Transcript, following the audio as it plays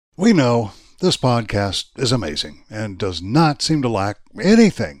We know this podcast is amazing and does not seem to lack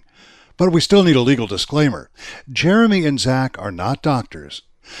anything, but we still need a legal disclaimer. Jeremy and Zach are not doctors.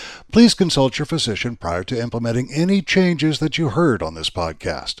 Please consult your physician prior to implementing any changes that you heard on this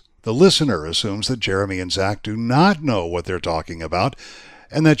podcast. The listener assumes that Jeremy and Zach do not know what they're talking about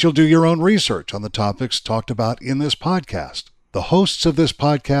and that you'll do your own research on the topics talked about in this podcast. The hosts of this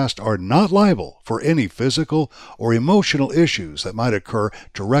podcast are not liable for any physical or emotional issues that might occur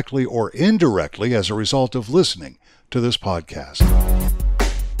directly or indirectly as a result of listening to this podcast.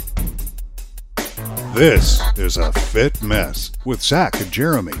 This is a Fit Mess with Zach and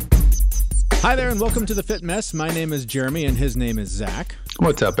Jeremy. Hi there and welcome to the Fit Mess. My name is Jeremy and his name is Zach.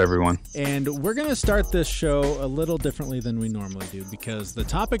 What's up, everyone? And we're going to start this show a little differently than we normally do because the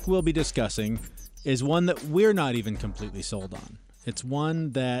topic we'll be discussing is one that we're not even completely sold on. It's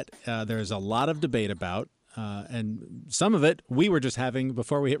one that there's a lot of debate about, and some of it we were just having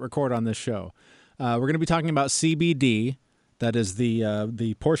before we hit record on this show. We're going to be talking about CBD, that is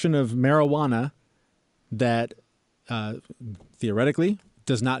the portion of marijuana that theoretically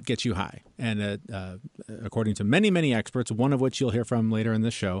does not get you high. And according to many, many experts, one of which you'll hear from later in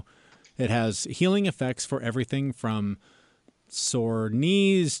this show, it has healing effects for everything from sore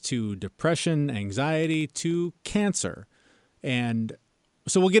knees to depression, anxiety to cancer. And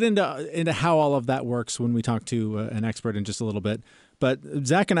so we'll get into how all of that works when we talk to an expert in just a little bit. But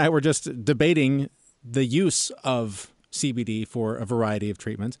Zach and I were just debating the use of CBD for a variety of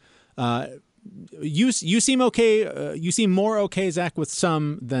treatments. You seem okay. You seem more okay, Zach, with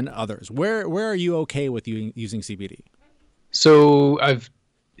some than others. Where are you okay with using CBD? So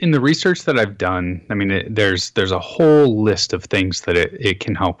in the research that I've done, I mean, there's a whole list of things that it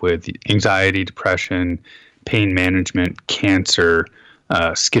can help with: anxiety, depression, pain management, cancer,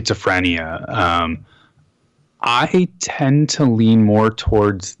 schizophrenia. I tend to lean more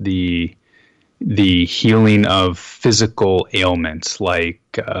towards the healing of physical ailments like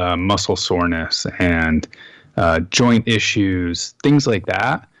muscle soreness and joint issues, things like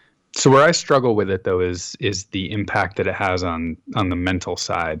that. So where I struggle with it, though, is the impact that it has on the mental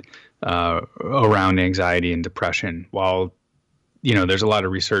side around anxiety and depression. While, there's a lot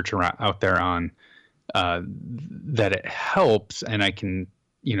of research out there on that it helps, and I can,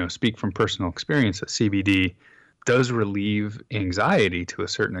 speak from personal experience that CBD does relieve anxiety to a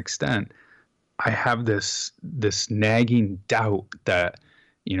certain extent. I have this nagging doubt that,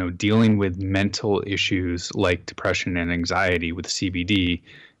 dealing with mental issues like depression and anxiety with CBD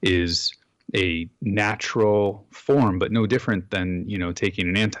is a natural form, but no different than, taking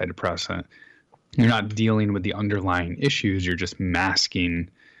an antidepressant. You're not dealing with the underlying issues. You're just masking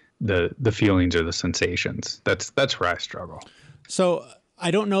the feelings or the sensations. That's where I struggle. So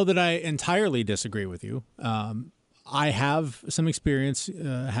I don't know that I entirely disagree with you. I have some experience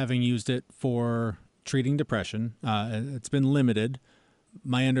having used it for treating depression. It's been limited.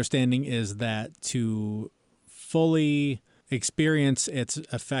 My understanding is that to fully experience its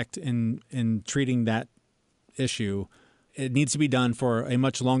effect in treating that issue, it needs to be done for a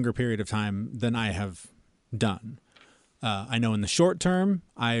much longer period of time than I have done. I know in the short term,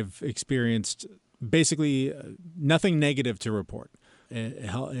 I've experienced basically nothing negative to report. It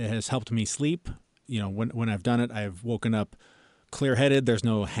has helped me sleep. When I've done it, I've woken up clear-headed. There's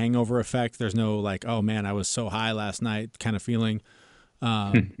no hangover effect. There's no like, oh man, I was so high last night kind of feeling.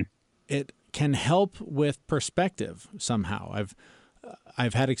 It can help with perspective somehow.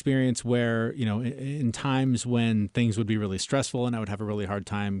 I've had experience where, in times when things would be really stressful and I would have a really hard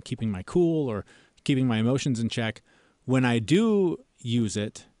time keeping my cool or keeping my emotions in check, when I do use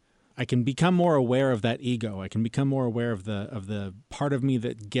it, I can become more aware of that ego. I can become more aware of the part of me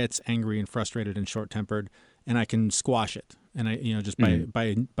that gets angry and frustrated and short-tempered, and I can squash it. And I, just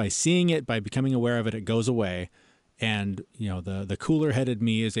by seeing it, by becoming aware of it, it goes away. And, the cooler-headed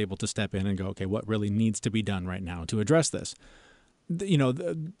me is able to step in and go, okay, what really needs to be done right now to address this?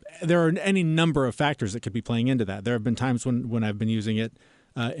 There are any number of factors that could be playing into that. There have been times when I've been using it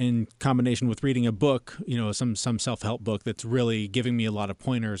in combination with reading a book, some self-help book that's really giving me a lot of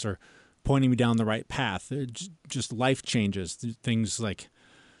pointers or pointing me down the right path. Just life changes, things like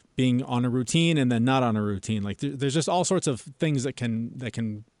being on a routine and then not on a routine. Like there's just all sorts of things that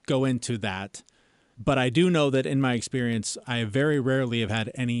can go into that. But I do know that in my experience, I very rarely have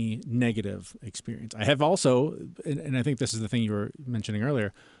had any negative experience. I have also, and I think this is the thing you were mentioning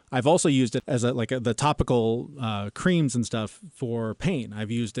earlier, I've also used it as the topical creams and stuff for pain.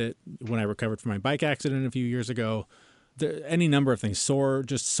 I've used it when I recovered from my bike accident a few years ago. Any number of things, sore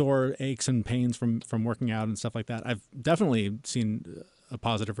aches and pains from working out and stuff like that. I've definitely seen a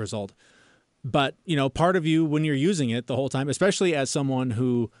positive result. But, part of you when you're using it the whole time, especially as someone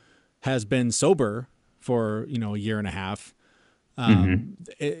who has been sober for, a year and a half,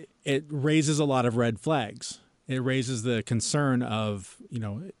 it raises a lot of red flags. It raises the concern of,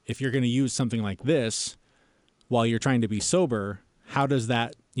 if you're going to use something like this while you're trying to be sober, how does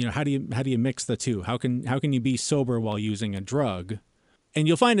that, how do you mix the two? How can you be sober while using a drug? And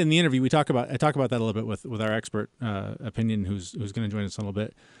you'll find in the interview, I talk about that a little bit with our expert opinion, who's going to join us in a little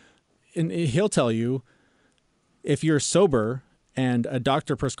bit. And he'll tell you, if you're sober and a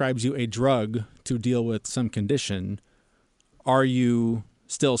doctor prescribes you a drug to deal with some condition, are you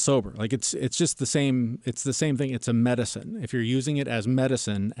still sober? Like it's just the same. It's the same thing. It's a medicine. If you're using it as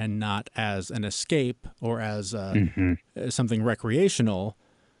medicine and not as an escape or as something recreational,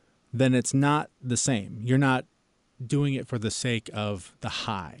 then it's not the same. You're not doing it for the sake of the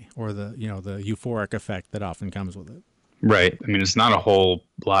high or the euphoric effect that often comes with it. Right. I mean, it's not a whole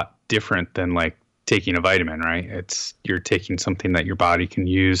lot different than like taking a vitamin, right? You're taking something that your body can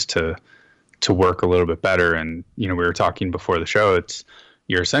use to work a little bit better. And, we were talking before the show,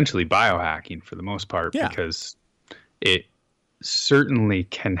 you're essentially biohacking for the most part, because it certainly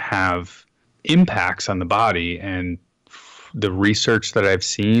can have impacts on the body. And the research that I've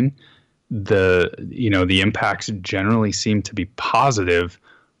seen, the impacts generally seem to be positive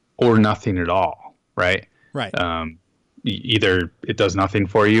or nothing at all, right? Right. Either it does nothing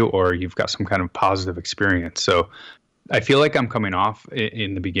for you or you've got some kind of positive experience. So I feel like I'm coming off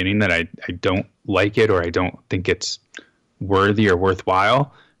in the beginning that I don't like it, or I don't think it's worthy or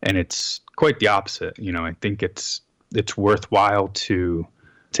worthwhile. And it's quite the opposite. I think it's worthwhile to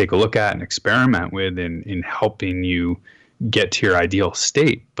take a look at and experiment with in helping you get to your ideal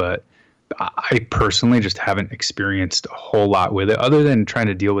state. But I personally just haven't experienced a whole lot with it other than trying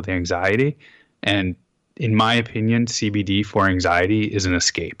to deal with anxiety. And in my opinion, CBD for anxiety is an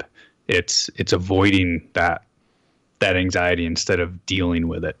escape. It's avoiding that anxiety instead of dealing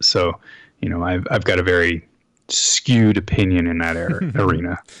with it. So, I've got a very skewed opinion in that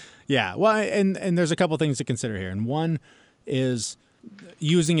arena. Yeah. Well, and there's a couple things to consider here. And one is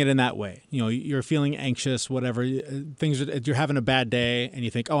using it in that way. You're feeling anxious, whatever, you're having a bad day and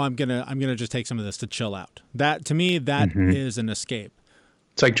you think, oh, I'm going to just take some of this to chill out. That, to me, that is an escape.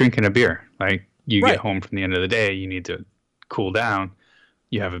 It's like drinking a beer. Like you Right. get home from the end of the day, you need to cool down,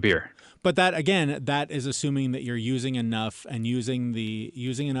 you have a beer. But that, again, that is assuming that you're using enough and using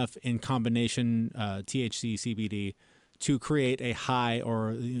enough in combination, THC, CBD, to create a high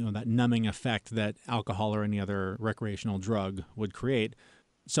or that numbing effect that alcohol or any other recreational drug would create.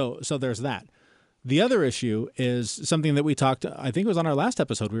 So there's that. The other issue is something that we talked, I think it was on our last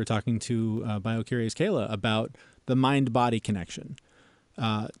episode, we were talking to BioCurious Kayla about the mind-body connection.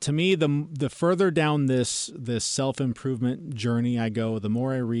 To me, the further down this self-improvement journey I go, the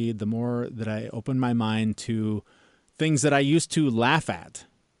more I read, the more that I open my mind to things that I used to laugh at.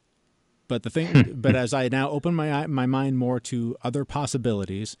 But as I now open my mind more to other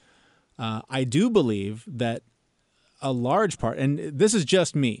possibilities, I do believe that a large part, and this is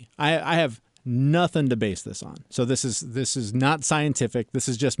just me, I have nothing to base this on. So this is not scientific. This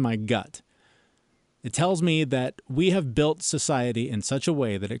is just my gut. It tells me that we have built society in such a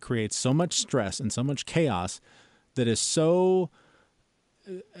way that it creates so much stress and so much chaos that is so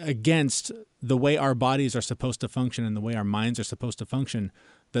against the way our bodies are supposed to function and the way our minds are supposed to function,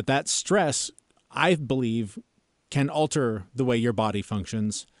 that stress, I believe, can alter the way your body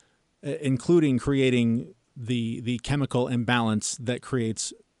functions, including creating the chemical imbalance that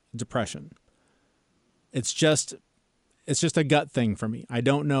creates depression. It's just a gut thing for me. I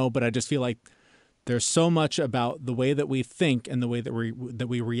don't know, but I just feel like there's so much about the way that we think and the way that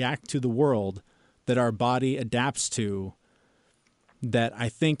we react to the world that our body adapts to, that I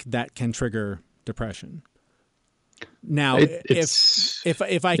think that can trigger depression. Now,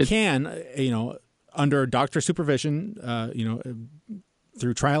 if I can, under doctor supervision,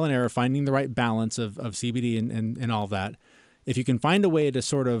 through trial and error, finding the right balance of CBD and all that, if you can find a way to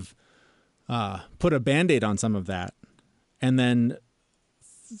sort of put a Band-Aid on some of that, and then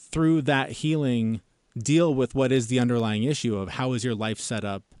through that healing, deal with what is the underlying issue of how is your life set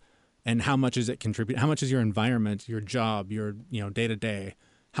up and how much is it contribute? How much is your environment, your job, your day to day?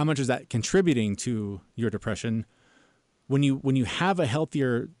 How much is that contributing to your depression? When you have a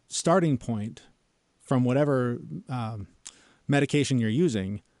healthier starting point from whatever medication you're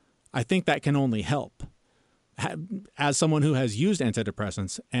using, I think that can only help. As someone who has used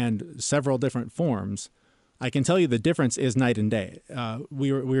antidepressants and several different forms, I can tell you the difference is night and day.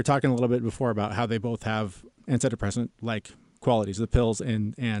 We were talking a little bit before about how they both have antidepressant-like qualities, the pills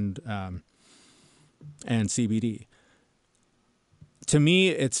and CBD. To me,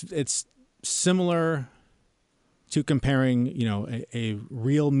 it's similar to comparing, a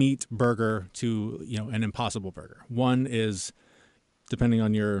real meat burger to, an Impossible Burger. One is, depending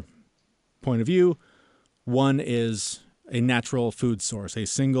on your point of view, one is a natural food source, a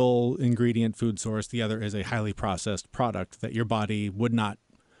single ingredient food source. The other is a highly processed product that your body would not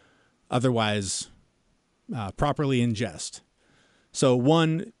otherwise properly ingest. So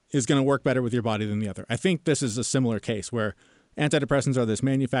one is going to work better with your body than the other. I think this is a similar case where antidepressants are this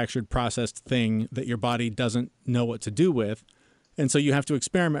manufactured, processed thing that your body doesn't know what to do with. And so you have to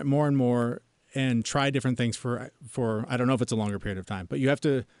experiment more and more and try different things for I don't know if it's a longer period of time, but you have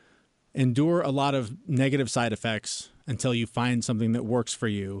to endure a lot of negative side effects until you find something that works for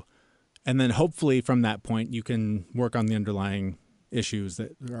you. And then hopefully from that point, you can work on the underlying issues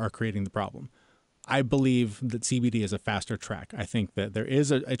that are creating the problem. I believe that CBD is a faster track. I think that there is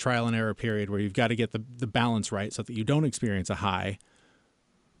a trial and error period where you've got to get the balance right so that you don't experience a high.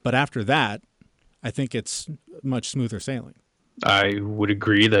 But after that, I think it's much smoother sailing. I would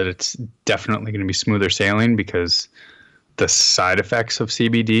agree that it's definitely going to be smoother sailing because the side effects of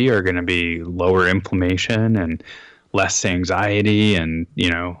CBD are going to be lower inflammation and less anxiety and,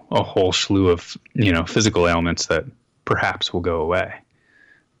 a whole slew of, physical ailments that perhaps will go away.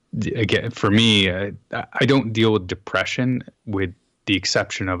 Again, for me, I don't deal with depression with the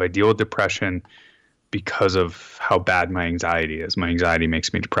exception of I deal with depression because of how bad my anxiety is. My anxiety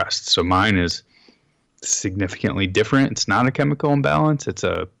makes me depressed. So mine is significantly different. It's not a chemical imbalance. It's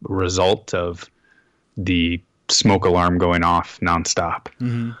a result of the smoke alarm going off nonstop.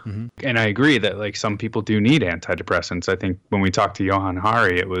 Mm-hmm, mm-hmm. And I agree that like some people do need antidepressants. I think when we talked to Johan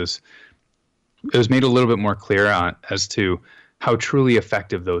Hari, it was made a little bit more clear as to how truly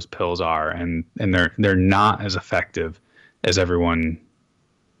effective those pills are, and they're not as effective as everyone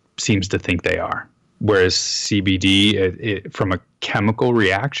seems to think they are. Whereas CBD, it from a chemical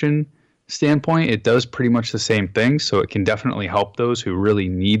reaction standpoint, it does pretty much the same thing. So it can definitely help those who really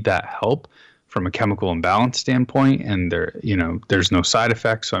need that help from a chemical imbalance standpoint, and there's no side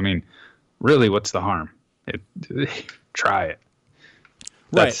effects. So I mean, really, what's the harm? Try it.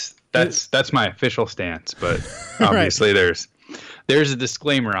 That's my official stance, but obviously right. There's a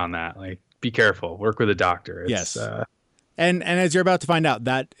disclaimer on that. Like, be careful. Work with a doctor. Yes. And as you're about to find out,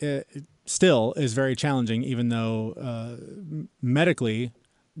 that still is very challenging, even though medically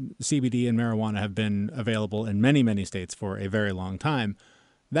CBD and marijuana have been available in many, many states for a very long time.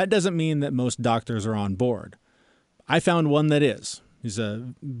 That doesn't mean that most doctors are on board. I found one that is. He's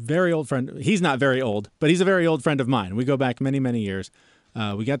a very old friend. He's not very old, but he's a very old friend of mine. We go back many, many years.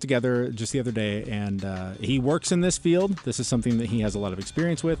 We got together just the other day, and he works in this field. This is something that he has a lot of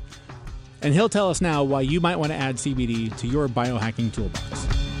experience with. And he'll tell us now why you might want to add CBD to your biohacking toolbox.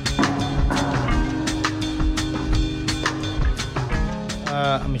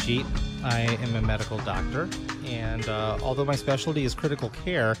 I'm Ajit. I am a medical doctor, and although my specialty is critical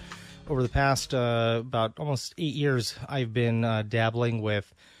care, over the past about almost 8 years, I've been dabbling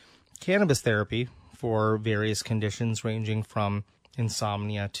with cannabis therapy for various conditions ranging from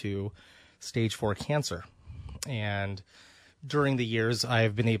insomnia to stage 4 cancer. And during the years,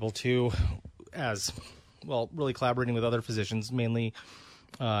 I've been able to, really collaborating with other physicians, mainly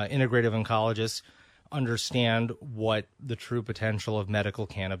integrative oncologists, understand what the true potential of medical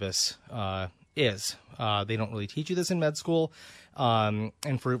cannabis is. They don't really teach you this in med school. And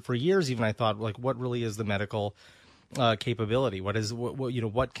for years, even I thought, like, what really is the medical capability?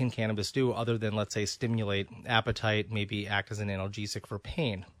 What can cannabis do other than, let's say, stimulate appetite, maybe act as an analgesic for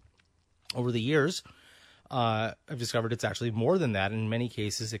pain? Over the years, I've discovered it's actually more than that. In many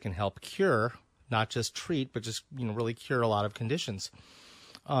cases, it can help cure, not just treat, but just really cure a lot of conditions.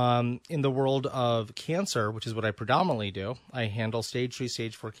 In the world of cancer, which is what I predominantly do, I handle stage 3,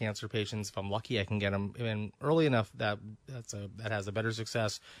 stage 4 cancer patients. If I'm lucky, I can get them in early enough that has a better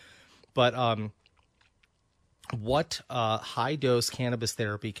success. But what high dose cannabis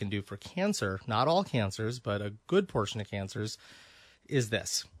therapy can do for cancer, not all cancers, but a good portion of cancers, is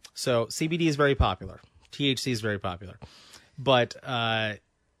this. So CBD is very popular. THC is very popular. But,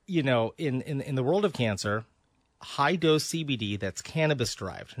 in the world of cancer, high dose CBD that's cannabis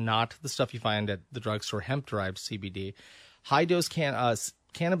derived, not the stuff you find at the drugstore, hemp derived CBD, high dose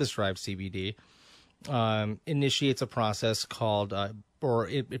cannabis derived CBD initiates a process called,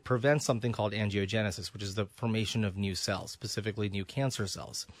 it prevents something called angiogenesis, which is the formation of new cells, specifically new cancer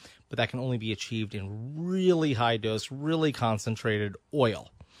cells. But that can only be achieved in really high dose, really concentrated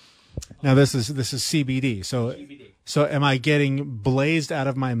oil. Now this is CBD. So am I getting blazed out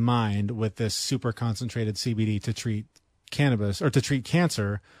of my mind with this super concentrated CBD to treat cannabis or to treat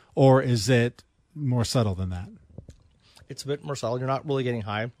cancer, or is it more subtle than that? It's a bit more subtle. You're not really getting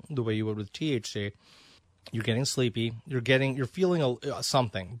high the way you would with THC. You're getting sleepy. You're feeling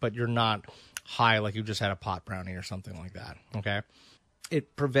something, but you're not high like you just had a pot brownie or something like that. Okay.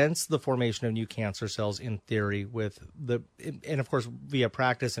 It prevents the formation of new cancer cells in theory and of course, via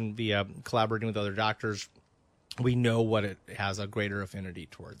practice and via collaborating with other doctors, we know what it has a greater affinity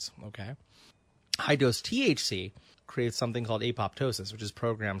towards. Okay. High dose THC creates something called apoptosis, which is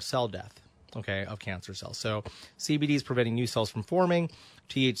programmed cell death, okay, of cancer cells. So CBD is preventing new cells from forming.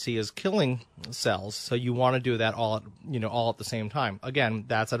 THC is killing cells. So you want to do that all at the same time. Again,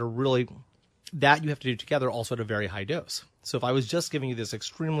 that you have to do together also at a very high dose. So if I was just giving you this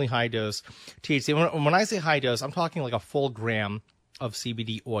extremely high dose THC, when I say high dose, I'm talking like a full gram of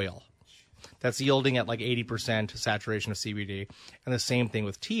CBD oil. That's yielding at like 80% saturation of CBD. And the same thing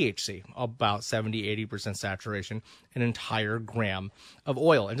with THC, about 70, 80% saturation, an entire gram of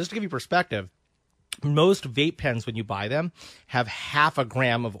oil. And just to give you perspective, most vape pens, when you buy them, have half a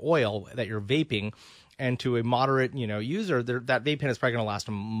gram of oil that you're vaping. And to a moderate, user, that vape pen is probably going to last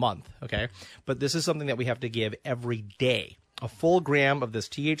a month, okay? But this is something that we have to give every day. A full gram of this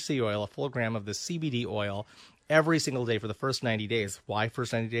THC oil, a full gram of this CBD oil, every single day for the first 90 days. Why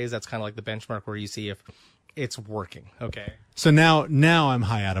first 90 days? That's kind of like the benchmark where you see if it's working, okay? So now I'm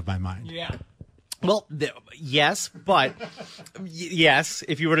high out of my mind. Yeah. Well, yes, but yes,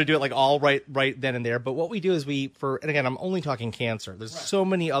 if you were to do it like all right then and there. But what we do is and again, I'm only talking cancer. There's so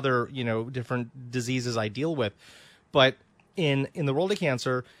many other, different diseases I deal with. But in the world of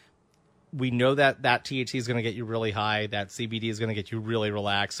cancer, we know that THC is going to get you really high. That CBD is going to get you really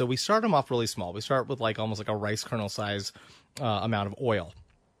relaxed. So we start them off really small. We start with like almost like a rice kernel size amount of oil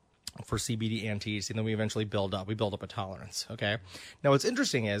for CBD and THC, and then we eventually build up. We build up a tolerance, okay? Now, what's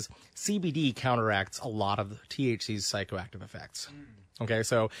interesting is CBD counteracts a lot of THC's psychoactive effects, okay?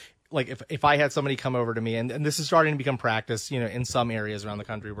 So, like, if I had somebody come over to me, and this is starting to become practice, in some areas around the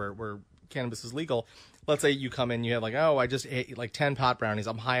country where cannabis is legal. Let's say you come in, you have like, oh, I just ate like 10 pot brownies.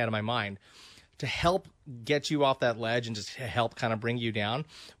 I'm high out of my mind. To help get you off that ledge and just help kind of bring you down,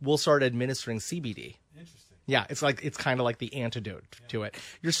 we'll start administering CBD. Interesting. Yeah, it's kind of like the antidote to it.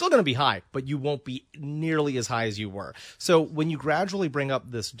 You're still going to be high, but you won't be nearly as high as you were. So when you gradually bring up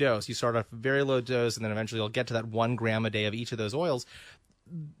this dose, you start off a very low dose, and then eventually you'll get to that 1 gram a day of each of those oils.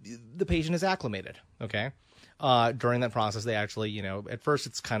 The patient is acclimated, okay? During that process, they actually, at first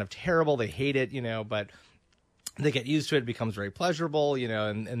it's kind of terrible. They hate it, but they get used to it. It becomes very pleasurable,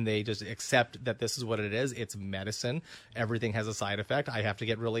 and they just accept that this is what it is. It's medicine. Everything has a side effect. I have to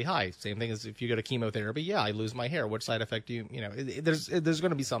get really high. Same thing as if you go to chemotherapy. Yeah, I lose my hair. What side effect do there's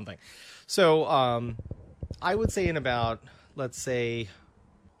going to be something. So I would say in about, let's say,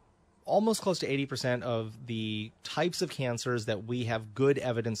 almost close to 80% of the types of cancers that we have good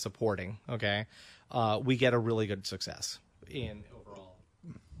evidence supporting, okay, we get a really good success in overall.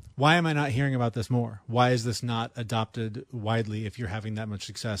 Why am I not hearing about this more? Why is this not adopted widely if you're having that much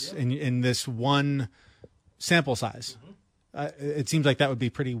success in this one sample size? It seems like that would be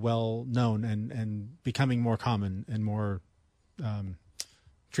pretty well known and becoming more common and more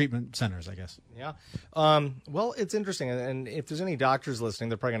treatment centers, I guess. Yeah. Well, it's interesting. And if there's any doctors listening,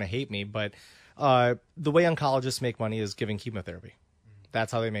 they're probably going to hate me. But the way oncologists make money is giving chemotherapy.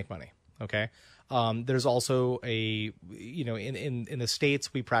 That's how they make money. Okay. There's also in the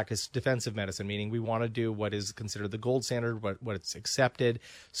States, we practice defensive medicine, meaning we want to do what is considered the gold standard, what it's accepted,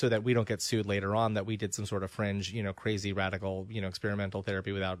 so that we don't get sued later on that we did some sort of fringe, crazy, radical, experimental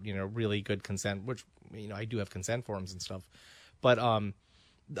therapy without, really good consent, which, I do have consent forms and stuff. But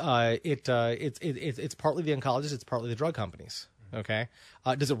it's partly the oncologists, it's partly the drug companies. Okay.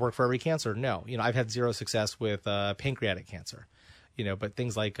 Does it work for every cancer? No. I've had zero success with pancreatic cancer. But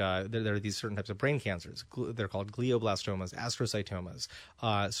things like there are these certain types of brain cancers. They're called glioblastomas, astrocytomas.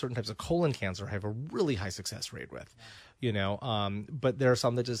 Certain types of colon cancer I have a really high success rate with. But there are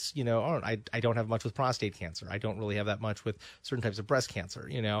some that just, I don't have much with prostate cancer. I don't really have that much with certain types of breast cancer,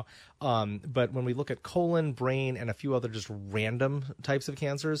 But when we look at colon, brain, and a few other just random types of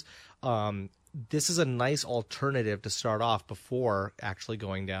cancers, this is a nice alternative to start off before actually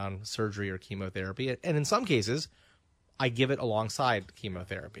going down surgery or chemotherapy. And in some cases, I give it alongside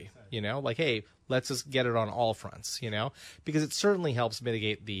chemotherapy, like, hey, let's just get it on all fronts, because it certainly helps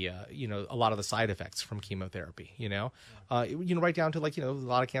mitigate the, a lot of the side effects from chemotherapy, right down to like, a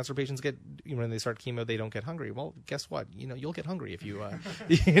lot of cancer patients get, when they start chemo, they don't get hungry. Well, guess what? You'll get hungry if you,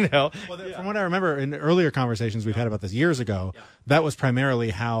 Well, from what I remember in earlier conversations we've had about this years ago, that was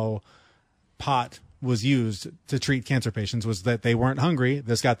primarily how pot was used to treat cancer patients, was that they weren't hungry.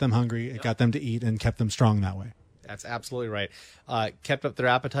 This got them hungry. It got them to eat and kept them strong that way. That's absolutely right. Kept up their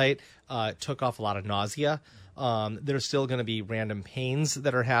appetite, took off a lot of nausea. There's still going to be random pains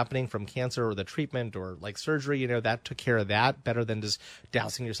that are happening from cancer or the treatment or like surgery. That took care of that better than just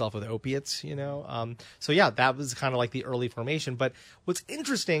dousing yourself with opiates. So yeah, that was kind of like the early formation. But what's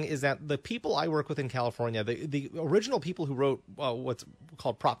interesting is that the people I work with in California, the original people who wrote what's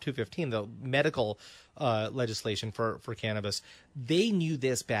called Prop 215, the medical legislation for cannabis, they knew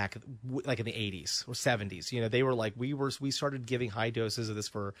this back like in the 80s or 70s. They were like, we started giving high doses of this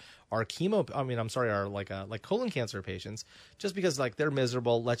for our our colon cancer patients, just because like they're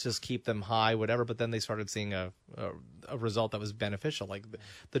miserable, let's just keep them high, whatever. But then they started seeing a result that was beneficial. Like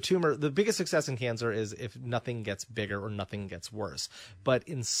the tumor, the biggest success in cancer is if nothing gets bigger or nothing gets worse. But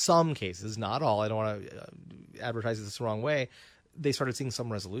in some cases, not all, I don't want to advertise this the wrong way, they started seeing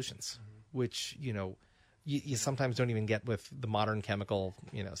some resolutions, which, you sometimes don't even get with the modern chemical,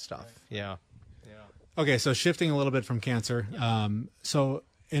 stuff. Yeah. Okay, so shifting a little bit from cancer. So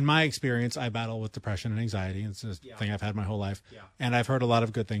in my experience, I battle with depression and anxiety. It's a thing I've had my whole life. Yeah. And I've heard a lot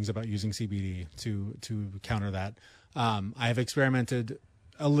of good things about using CBD to counter that. I have experimented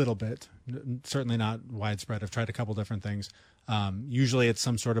a little bit, certainly not widespread. I've tried a couple different things. Usually it's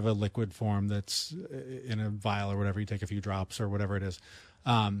some sort of a liquid form that's in a vial or whatever. You take a few drops or whatever it is.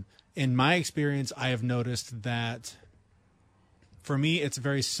 In my experience, I have noticed that for me, it's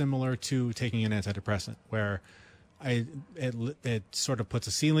very similar to taking an antidepressant, where it sort of puts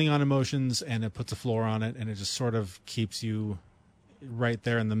a ceiling on emotions and it puts a floor on it, and it just sort of keeps you right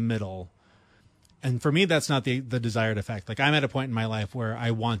there in the middle. And for me, that's not the desired effect. Like, I'm at a point in my life where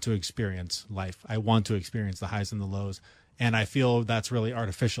I want to experience life. I want to experience the highs and the lows. And I feel that's really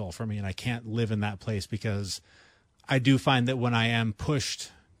artificial for me, and I can't live in that place, because I do find that when I am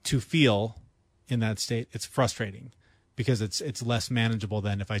pushed to feel in that state, it's frustrating, because it's less manageable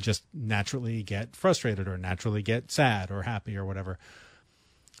than if I just naturally get frustrated or naturally get sad or happy or whatever.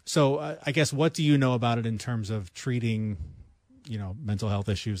 So I guess, what do you know about it in terms of treating, mental health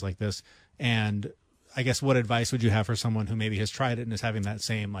issues like this? And I guess, what advice would you have for someone who maybe has tried it and is having that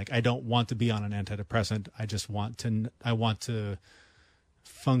same, like, I don't want to be on an antidepressant, I want to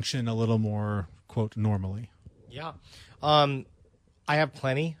function a little more, quote, normally? Yeah. I have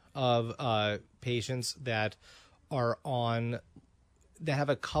plenty of patients that are that have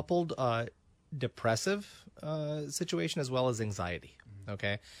a coupled depressive situation as well as anxiety.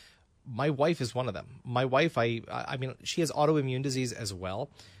 Okay. My wife is one of them. My wife, I mean, she has autoimmune disease as well.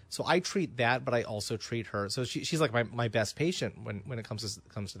 So I treat that, but I also treat her. So she's like my best patient when it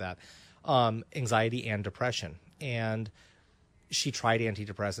comes to that, anxiety and depression. And she tried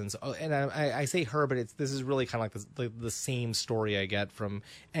antidepressants, and I say her, but this is really kind of like the same story I get from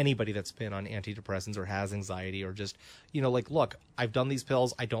anybody that's been on antidepressants or has anxiety, or just, like, look, I've done these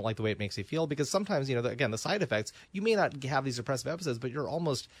pills, I don't like the way it makes me feel, because sometimes, again, the side effects, you may not have these depressive episodes, but you're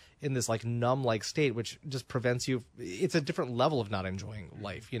almost in this like numb-like state, which just prevents you. It's a different level of not enjoying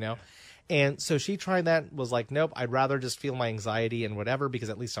life, And so she tried that, was like, nope, I'd rather just feel my anxiety and whatever, because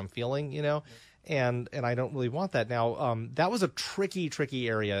at least I'm feeling, And I don't really want that. Now, that was a tricky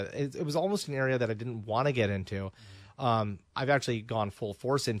area. It was almost an area that I didn't want to get into. I've actually gone full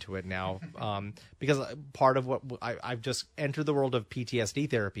force into it now, because part of what I've just entered the world of PTSD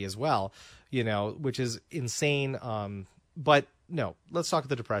therapy as well, which is insane. But no, let's talk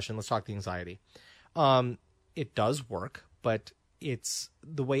the depression. Let's talk the anxiety. It does work, but it's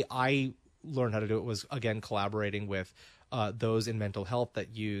the way I learned how to do it was, again, collaborating with those in mental health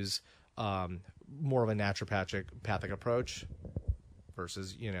that use more of a naturopathic approach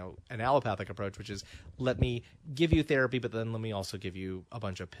versus, an allopathic approach, which is, let me give you therapy, but then let me also give you a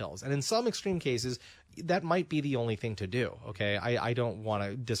bunch of pills. And in some extreme cases, that might be the only thing to do. Okay. I don't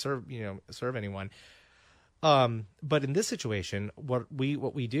want to serve anyone. But in this situation, what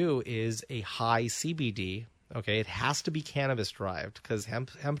we do is a high CBD. Okay. It has to be cannabis derived, because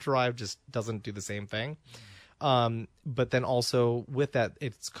hemp derived just doesn't do the same thing. But then also with that,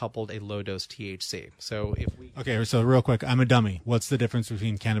 it's coupled a low dose THC. So okay, so real quick, I'm a dummy. What's the difference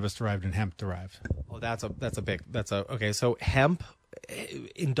between cannabis derived and hemp derived? Oh, okay. So hemp,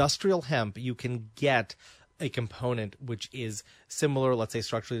 industrial hemp, you can get a component which is similar, let's say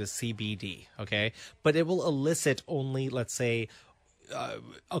structurally, to CBD. Okay. But it will elicit only, let's say,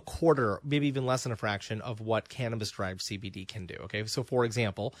 a quarter, maybe even less than a fraction of what cannabis derived CBD can do. Okay. So for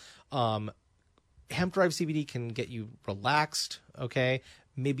example, hemp-derived CBD can get you relaxed, okay?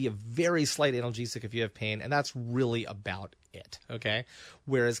 Maybe a very slight analgesic if you have pain, and that's really about it, okay?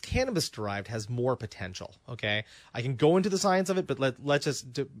 Whereas cannabis-derived has more potential, okay? I can go into the science of it, but let's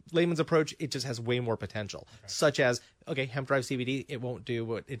just, layman's approach, it just has way more potential, such as, okay, hemp-derived CBD, it won't do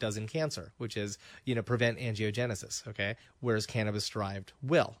what it does in cancer, which is, prevent angiogenesis, okay? Whereas cannabis-derived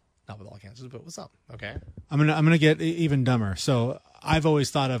will. Not with all cancers, but with some. Okay. I'm gonna get even dumber. So I've always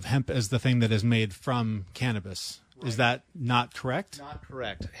thought of hemp as the thing that is made from cannabis. Right. Is that not correct? Not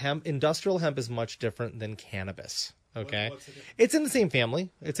correct. Industrial hemp is much different than cannabis. Okay. What's the difference? It's in the same family.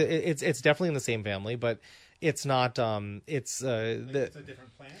 It's definitely in the same family, but it's not. It's a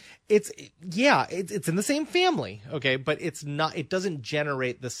different plant. It's in the same family. Okay, but it's not. It doesn't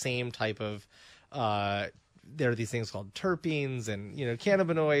generate the same type of. There are these things called terpenes and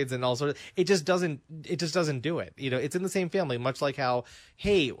cannabinoids and all sorts of, it just doesn't do it. It's in the same family, much like how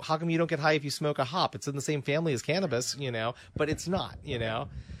come you don't get high if you smoke a hop? It's in the same family as cannabis, but it's not,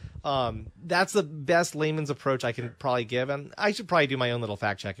 that's the best layman's approach I can probably give. And I should probably do my own little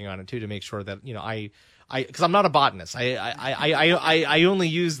fact checking on it too, to make sure that, because I'm not a botanist. I only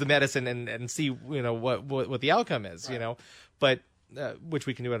use the medicine and see, what the outcome is, but which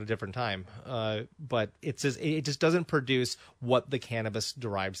we can do at a different time. But it just doesn't produce what the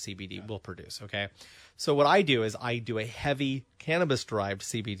cannabis-derived CBD will produce, okay? So what I do is I do a heavy cannabis-derived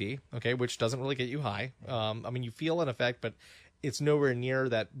CBD, okay, which doesn't really get you high. You feel an effect, but it's nowhere near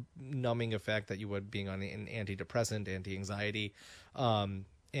that numbing effect that you would being on an antidepressant, anti-anxiety, and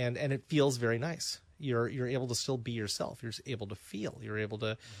it feels very nice. You're able to still be yourself. You're able to feel. You're able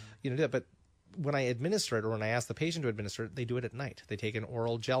to, do that, but when I administer it, or when I ask the patient to administer it, they do it at night. They take an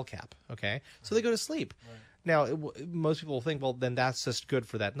oral gel cap, okay? So they go to sleep. Right. Now, most people think, well, then that's just good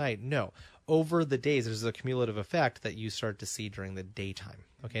for that night. No. Over the days, there's a cumulative effect that you start to see during the daytime,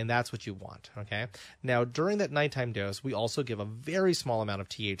 okay? And that's what you want, okay? Now, during that nighttime dose, we also give a very small amount of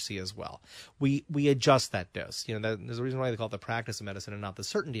THC as well. We adjust that dose. There's a reason why they call it the practice of medicine and not the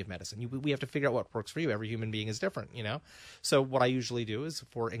certainty of medicine. We have to figure out what works for you. Every human being is different, So what I usually do is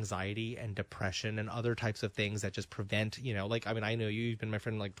for anxiety and depression and other types of things that just prevent, I know you've been my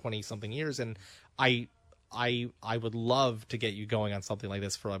friend like 20-something years, and I would love to get you going on something like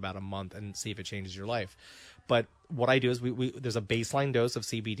this for about a month and see if it changes your life. But what I do is there's a baseline dose of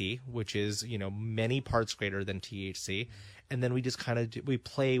CBD, which is, many parts greater than THC. And then we just we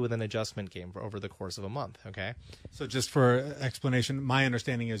play with an adjustment game over the course of a month. Okay. So just for explanation, my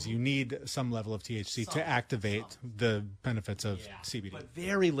understanding is you need some level of THC to activate the benefits of CBD. But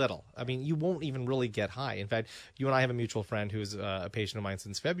very little. You won't even really get high. In fact, you and I have a mutual friend who's a patient of mine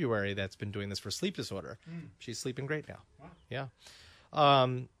since February that's been doing this for sleep disorder. She's sleeping great now. Wow. Yeah.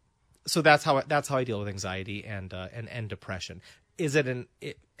 So that's how I deal with anxiety and depression. Is it an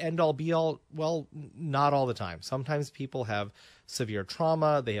end-all, be-all? Well, not all the time. Sometimes people have severe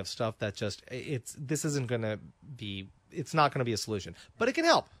trauma. They have stuff that just it's not going to be a solution. But it can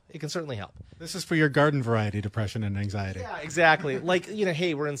help. It can certainly help. This is for your garden variety depression and anxiety. Yeah, exactly. Like,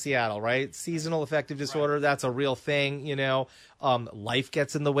 hey, we're in Seattle, right? Seasonal affective disorder, right. That's a real thing, Life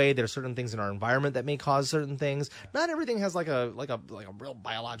gets in the way. There are certain things in our environment that may cause certain things. Not everything has like a real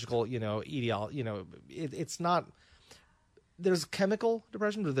biological, it's not. There's chemical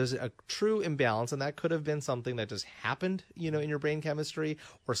depression, but there's a true imbalance, and that could have been something that just happened, in your brain chemistry,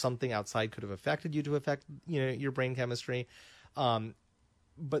 or something outside could have affected you to affect, your brain chemistry.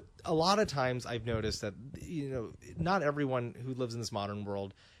 But a lot of times I've noticed that, not everyone who lives in this modern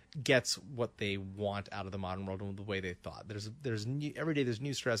world gets what they want out of the modern world in the way they thought. Every day there's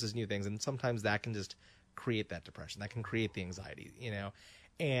new stresses, new things, and sometimes that can just create that depression. That can create the anxiety,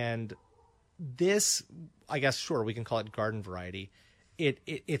 and this, I guess, sure, we can call it garden variety.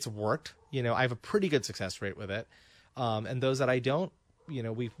 It's worked. I have a pretty good success rate with it. And those that I don't,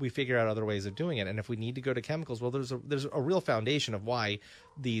 we figure out other ways of doing it. And if we need to go to chemicals, well, there's a real foundation of why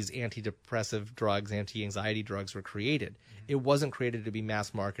these antidepressive drugs, anti-anxiety drugs were created. Mm-hmm. It wasn't created to be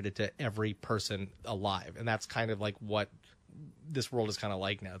mass marketed to every person alive. And that's kind of like what this world is kind of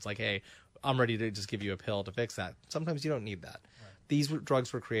like now. It's like, hey, I'm ready to just give you a pill to fix that. Sometimes you don't need that. These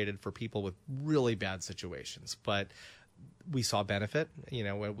drugs were created for people with really bad situations, but we saw benefit,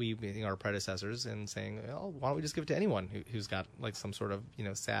 when our predecessors, in saying, oh, why don't we just give it to anyone who's got like some sort of,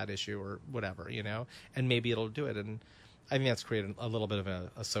 sad issue or whatever, and maybe it'll do it. And I think that's created a little bit of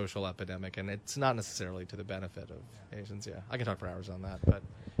a social epidemic, and it's not necessarily to the benefit of patients. Yeah, I can talk for hours on that, but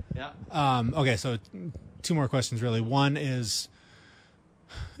yeah. Okay, so 2 more questions really. One is,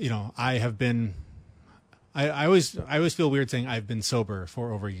 I always feel weird saying I've been sober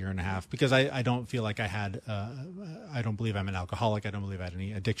for over a year and a half, because I don't feel like I had, I don't believe I'm an alcoholic. I don't believe I had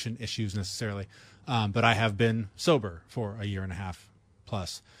any addiction issues necessarily. But I have been sober for a year and a half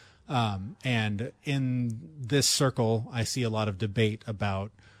plus. And in this circle, I see a lot of debate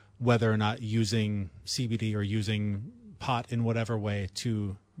about whether or not using CBD or using pot in whatever way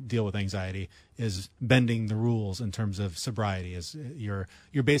to deal with anxiety is bending the rules in terms of sobriety. Is you're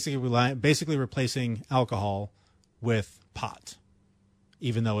basically replacing alcohol with pot.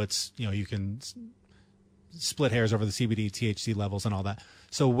 even though it's, you can split hairs over the CBD, THC levels and all that.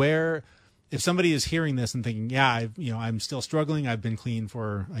 So if somebody is hearing this and thinking, yeah, I'm still struggling, I've been clean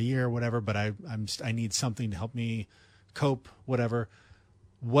for a year or whatever, but I need something to help me cope, whatever,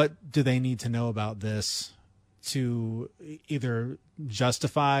 what do they need to know about this to either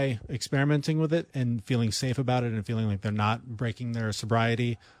justify experimenting with it and feeling safe about it and feeling like they're not breaking their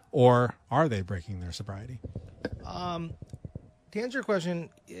sobriety, or are they breaking their sobriety? To answer your question,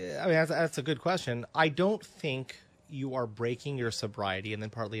 I mean, that's a good question. I don't think you are breaking your sobriety, and then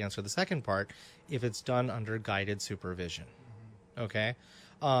partly answer the second part, if it's done under guided supervision. Okay?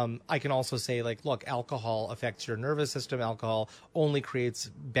 I can also say, like, look, alcohol affects your nervous system. Alcohol only creates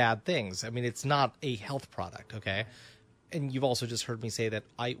bad things. I mean, it's not a health product, okay? And you've also just heard me say that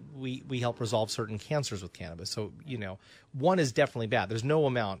we help resolve certain cancers with cannabis. So, one is definitely bad. There's no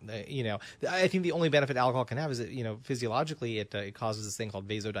amount, I think the only benefit alcohol can have is that, physiologically it causes this thing called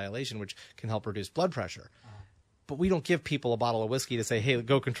vasodilation, which can help reduce blood pressure. But we don't give people a bottle of whiskey to say, hey,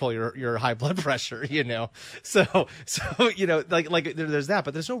 go control your high blood pressure, So like there's that,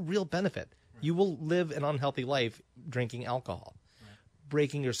 but there's no real benefit. Right. You will live an unhealthy life drinking alcohol,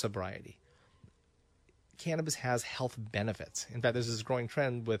 breaking your sobriety. Cannabis has health benefits. In fact, there's this growing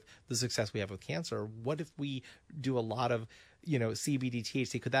trend with the success we have with cancer. What if we do a lot of, CBD,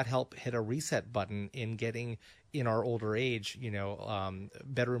 THC? Could that help hit a reset button in getting, in our older age,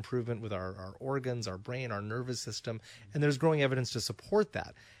 better improvement with our organs, our brain, our nervous system? And there's growing evidence to support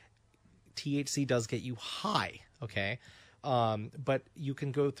that. THC does get you high, okay? But you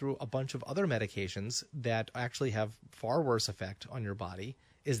can go through a bunch of other medications that actually have far worse effect on your body.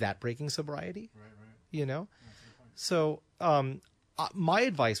 Is that breaking sobriety? Right. So my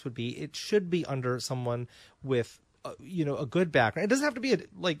advice would be it should be under someone with, a good background. It doesn't have to be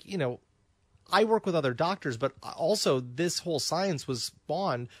I work with other doctors, but also this whole science was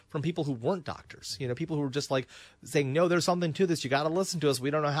spawned from people who weren't doctors, people who were just like saying, no, there's something to this. You got to listen to us.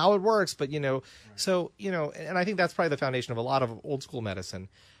 We don't know how it works, but, so, and I think that's probably the foundation of a lot of old school medicine.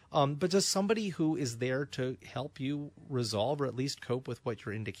 But just somebody who is there to help you resolve or at least cope with what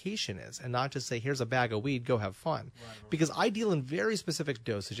your indication is, and not just say, here's a bag of weed, go have fun. Right. Because I deal in very specific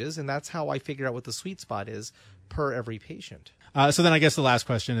dosages, and that's how I figure out what the sweet spot is per every patient. So then I guess the last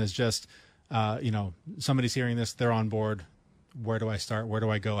question is just, somebody's hearing this, they're on board. Where do I start? Where do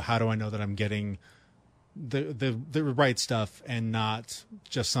I go? How do I know that I'm getting the right stuff and not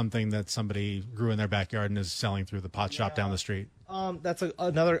just something that somebody grew in their backyard and is selling through the pot shop down the street? That's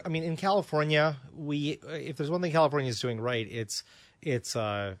another. I mean, in California, if there's one thing California is doing right, it's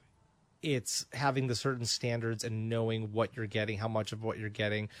having the certain standards and knowing what you're getting, how much of what you're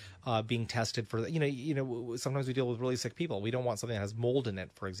getting, being tested for. Sometimes we deal with really sick people. We don't want something that has mold in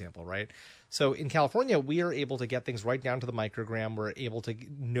it, for example, right? So in California, we are able to get things right down to the microgram. We're able to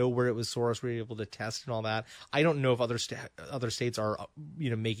know where it was sourced. We're able to test and all that. I don't know if other states are,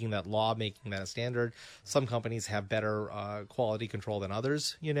 making that law, making that a standard. Some companies have better quality control than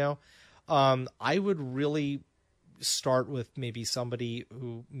others. I would really start with maybe somebody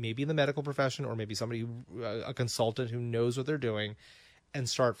who maybe in the medical profession, or maybe somebody a consultant who knows what they're doing, and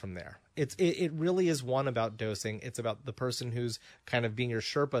start from there. It really is one about dosing. It's about the person who's kind of being your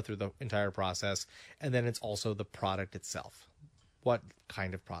Sherpa through the entire process. And then it's also the product itself. What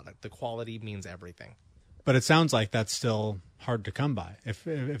kind of product? The quality means everything. But it sounds like that's still hard to come by. If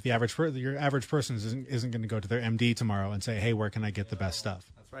the your average person isn't going to go to their MD tomorrow and say, hey, where can I get the best stuff?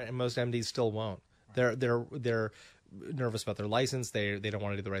 That's right. And most MDs still won't. They're nervous about their license. They don't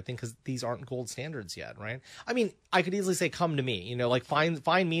want to do the right thing because these aren't gold standards yet, right? I mean, I could easily say, come to me, like find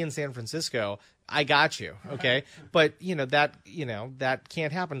me in San Francisco. I got you. Okay. But that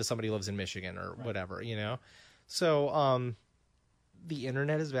can't happen to somebody who lives in Michigan or whatever, So, the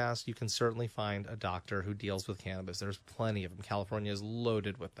internet is vast. You can certainly find a doctor who deals with cannabis. There's plenty of them. California is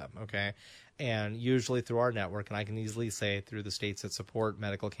loaded with them. Okay. And usually through our network, and I can easily say through the states that support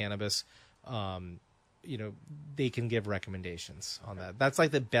medical cannabis, they can give recommendations on that. That's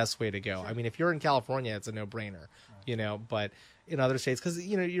like the best way to go. Sure. I mean, if you're in California, it's a no-brainer, but in other states, because,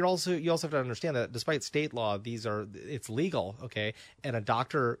 you also have to understand that despite state law, it's legal. Okay. And a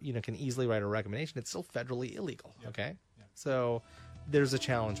doctor, can easily write a recommendation. It's still federally illegal. Yep. Okay. Yep. So there's a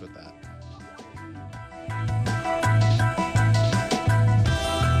challenge with that.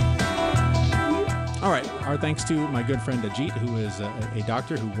 All right. Our thanks to my good friend Ajit, who is a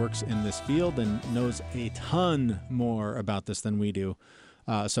doctor who works in this field and knows a ton more about this than we do.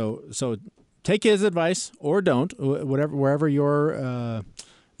 So take his advice or don't, wherever your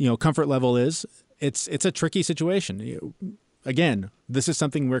comfort level is. It's a tricky situation. Again, this is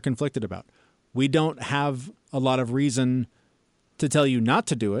something we're conflicted about. We don't have a lot of reason to tell you not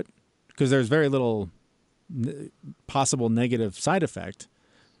to do it because there's very little possible negative side effect,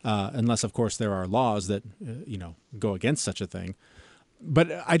 unless, of course, there are laws that, go against such a thing.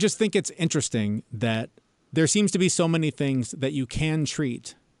 But I just think it's interesting that there seems to be so many things that you can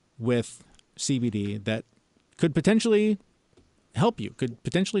treat with CBD that could potentially help you, could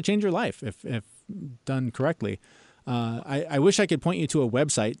potentially change your life if done correctly. I wish I could point you to a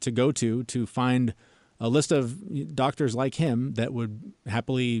website to go to find a list of doctors like him that would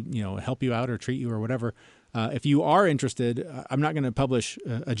happily, help you out or treat you or whatever. If you are interested, I'm not going to publish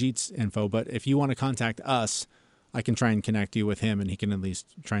Ajit's info, but if you want to contact us, I can try and connect you with him, and he can at least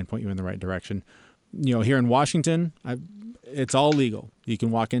try and point you in the right direction. Here in Washington, it's all legal. You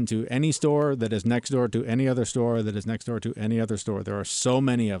can walk into any store that is next door to any other store that is next door to any other store. There are so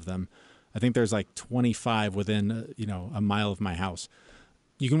many of them. I think there's like 25 within, a mile of my house.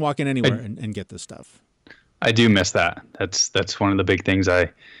 You can walk in anywhere and get this stuff. I do miss that. That's one of the big things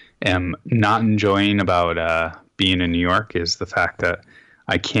I am not enjoying about being in New York is the fact that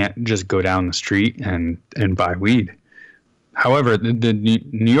I can't just go down the street and buy weed. However, the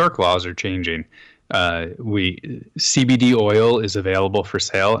New York laws are changing. CBD oil is available for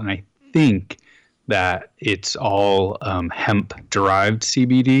sale, and I think that it's all hemp-derived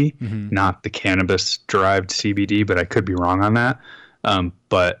CBD, not the cannabis-derived CBD, but I could be wrong on that.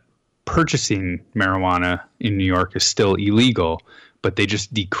 But purchasing marijuana in New York is still illegal, but they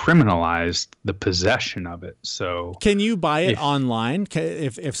just decriminalized the possession of it. So can you buy it online?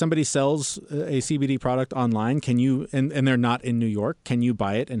 If somebody sells a CBD product online, can you, and they're not in New York, can you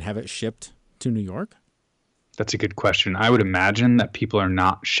buy it and have it shipped to New York? That's a good question. I would imagine that people are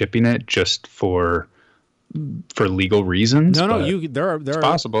not shipping it just for legal reasons. No, there are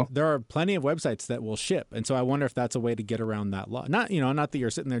possible. There are plenty of websites that will ship, and so I wonder if that's a way to get around that law. Not that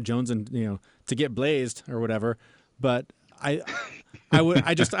you're sitting there jonesing, to get blazed or whatever, but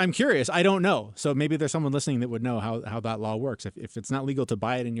I'm curious. I don't know. So maybe there's someone listening that would know how that law works. If it's not legal to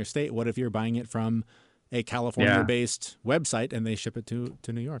buy it in your state, what if you're buying it from a California-based website and they ship it to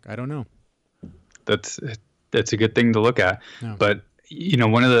New York? I don't know. That's a good thing to look at. Yeah. But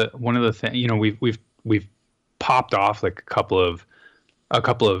one of the things, we've popped off like a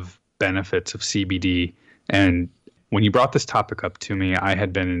couple of benefits of CBD, and when you brought this topic up to me, I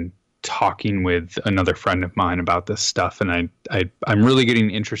had been talking with another friend of mine about this stuff, and I'm really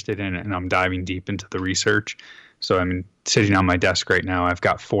getting interested in it, and I'm diving deep into the research. So I'm sitting on my desk right now. I've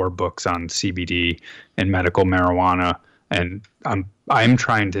got 4 books on CBD and medical marijuana, and I'm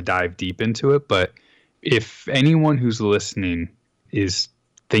trying to dive deep into it. But if anyone who's listening is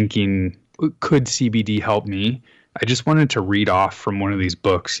thinking, could CBD help me? I just wanted to read off from one of these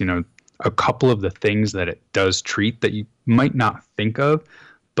books, a couple of the things that it does treat that you might not think of.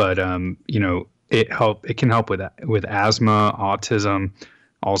 But it can help with asthma, autism,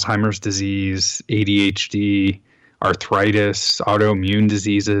 Alzheimer's disease, ADHD, arthritis, autoimmune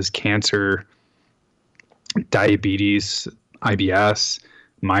diseases, cancer, diabetes, IBS,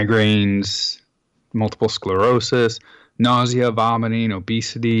 migraines, multiple sclerosis, nausea, vomiting,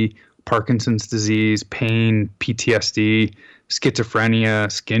 obesity, Parkinson's disease, pain, PTSD,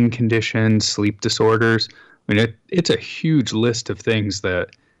 schizophrenia, skin conditions, sleep disorders. I mean, it's a huge list of things that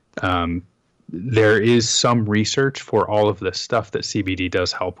there is some research for all of this stuff that CBD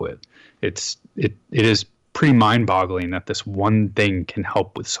does help with. It is pretty mind-boggling that this one thing can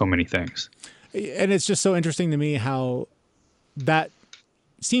help with so many things. And it's just so interesting to me how that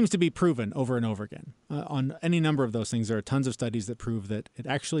seems to be proven over and over again. On any number of those things, there are tons of studies that prove that it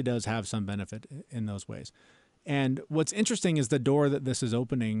actually does have some benefit in those ways. And what's interesting is the door that this is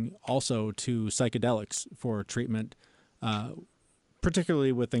opening also to psychedelics for treatment,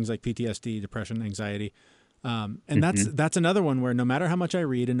 particularly with things like PTSD, depression, anxiety. And that's another one where no matter how much I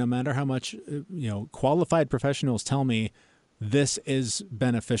read and no matter how much qualified professionals tell me this is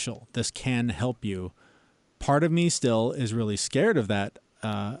beneficial, this can help you, part of me still is really scared of that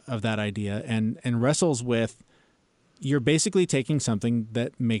idea and wrestles with, you're basically taking something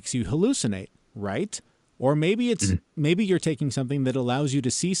that makes you hallucinate, right? Or maybe maybe you're taking something that allows you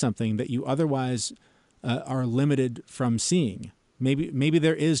to see something that you otherwise are limited from seeing. Maybe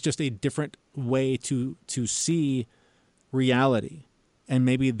there is just a different way to see reality, and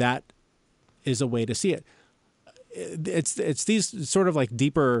maybe that is a way to see it. It's these sort of like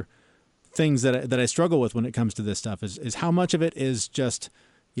deeper things that I struggle with when it comes to this stuff. Is how much of it is just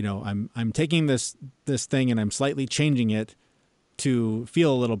I'm taking this thing and I'm slightly changing it to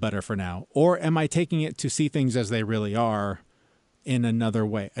feel a little better for now, or am I taking it to see things as they really are in another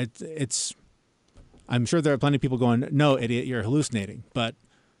way? I'm sure there are plenty of people going, no, idiot, you're hallucinating, but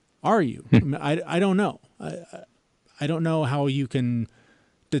are you? I don't know. I don't know how you can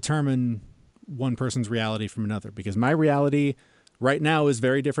determine one person's reality from another, because my reality right now is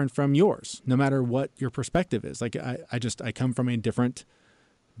very different from yours, no matter what your perspective is. Like I come from a different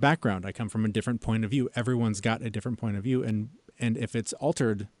background. I come from a different point of view. Everyone's got a different point of view. And if it's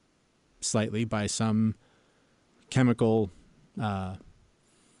altered slightly by some chemical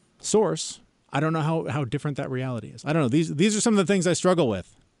source, I don't know how different that reality is. I don't know. These are some of the things I struggle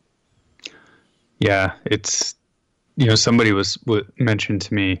with. Yeah, it's, somebody mentioned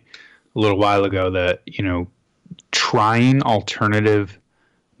to me a little while ago that, trying alternative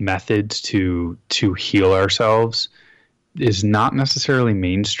methods to heal ourselves is not necessarily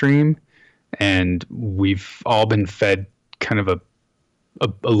mainstream. And we've all been fed kind of a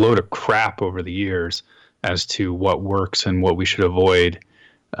load of crap over the years as to what works and what we should avoid.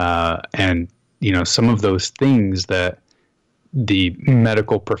 And, some of those things that the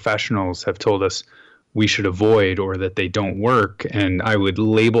medical professionals have told us we should avoid or that they don't work. And I would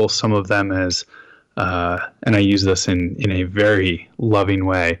label some of them as, and I use this in a very loving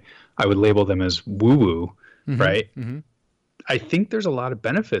way, I would label them as woo-woo, right? Mm-hmm. I think there's a lot of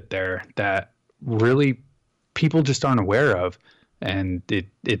benefit there that really people just aren't aware of. And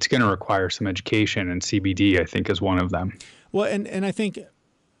it's going to require some education, and CBD, I think, is one of them. Well, and I think,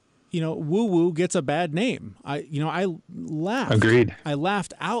 woo-woo gets a bad name. I laughed. Agreed. I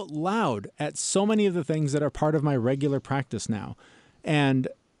laughed out loud at so many of the things that are part of my regular practice now. And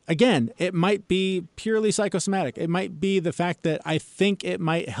again, it might be purely psychosomatic. It might be the fact that I think it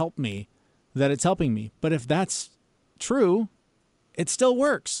might help me, that it's helping me. But if that's true, it still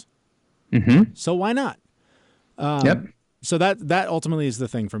works. Mm-hmm. So why not? Yep. So that ultimately is the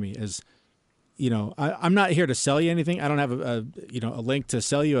thing for me is, I'm not here to sell you anything. I don't have a link to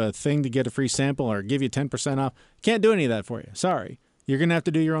sell you a thing to get a free sample or give you 10% off. Can't do any of that for you. Sorry. You're going to have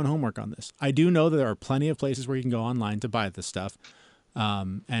to do your own homework on this. I do know that there are plenty of places where you can go online to buy this stuff,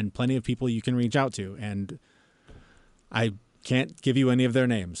 and plenty of people you can reach out to. And I can't give you any of their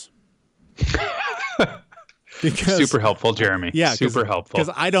names. Super helpful, Jeremy. Yeah. Super helpful.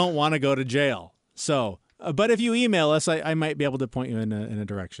 Because I don't want to go to jail. So, but if you email us, I might be able to point you in a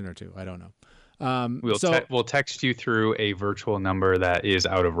direction or two. I don't know. We'll text you through a virtual number that is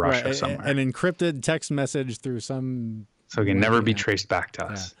out of Russia somewhere. An encrypted text message through some... So it can never be traced back to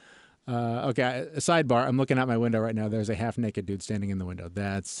us. Yeah. Okay, a sidebar. I'm looking out my window right now. There's a half-naked dude standing in the window.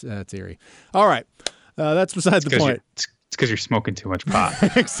 That's eerie. All right. That's beside the point. It's because you're smoking too much pot.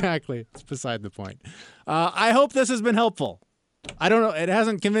 Exactly. It's beside the point. I hope this has been helpful. I don't know. It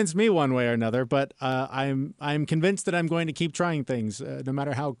hasn't convinced me one way or another, but I'm convinced that I'm going to keep trying things, no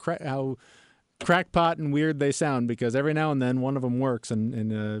matter how crackpot and weird they sound, because every now and then one of them works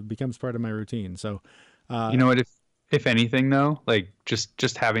and becomes part of my routine. So, you know what? If anything, though, like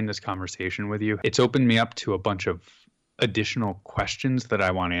just having this conversation with you, it's opened me up to a bunch of additional questions that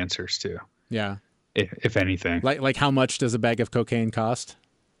I want answers to. Yeah. If anything, like how much does a bag of cocaine cost?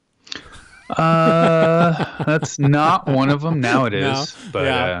 That's not one of them. Now it is. No. But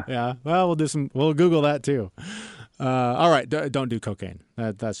yeah. Well, we'll Google that too. All right. Don't do cocaine.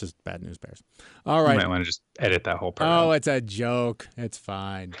 That's just bad news bears. All right. You might want to just edit that whole part. Oh, it's a joke. It's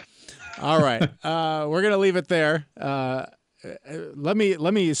fine. All right. We're going to leave it there. Let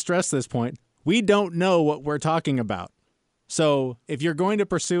me stress this point. We don't know what we're talking about. So if you're going to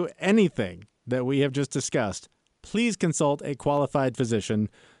pursue anything that we have just discussed, please consult a qualified physician.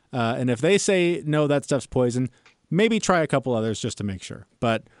 And if they say, no, that stuff's poison, maybe try a couple others just to make sure.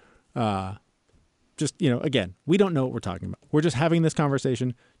 But again, we don't know what we're talking about. We're just having this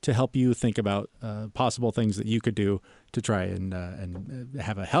conversation to help you think about possible things that you could do to try and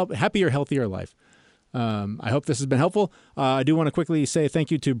have a happier, healthier life. I hope this has been helpful. I do want to quickly say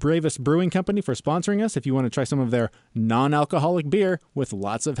thank you to Bravest Brewing Company for sponsoring us. If you want to try some of their non-alcoholic beer with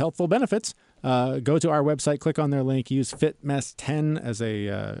lots of healthful benefits, go to our website, click on their link, use FitMess10 as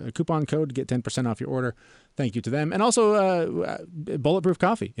a coupon code to get 10% off your order. Thank you to them. And also Bulletproof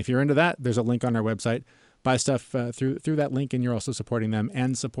Coffee. If you're into that, there's a link on our website. Buy stuff through that link, and you're also supporting them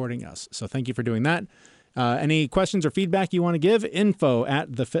and supporting us. So thank you for doing that. Any questions or feedback you want to give,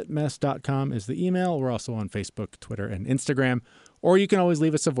 info@thefitmess.com is the email. We're also on Facebook, Twitter, and Instagram. Or you can always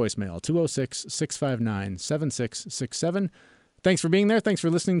leave us a voicemail, 206-659-7667. Thanks for being there. Thanks for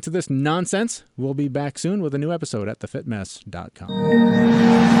listening to this nonsense. We'll be back soon with a new episode at thefitmess.com.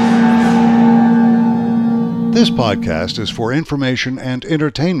 This podcast is for information and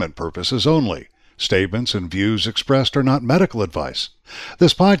entertainment purposes only. Statements and views expressed are not medical advice.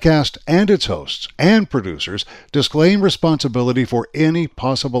 This podcast and its hosts and producers disclaim responsibility for any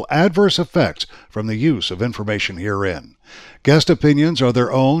possible adverse effects from the use of information herein. Guest opinions are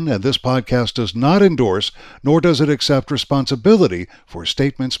their own, and this podcast does not endorse, nor does it accept responsibility for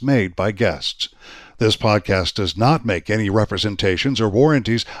statements made by guests. This podcast does not make any representations or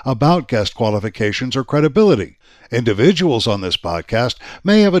warranties about guest qualifications or credibility. Individuals on this podcast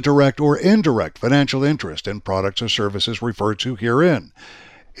may have a direct or indirect financial interest in products or services referred to herein.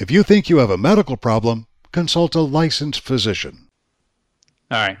 If you think you have a medical problem, consult a licensed physician.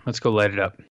 All right, let's go light it up.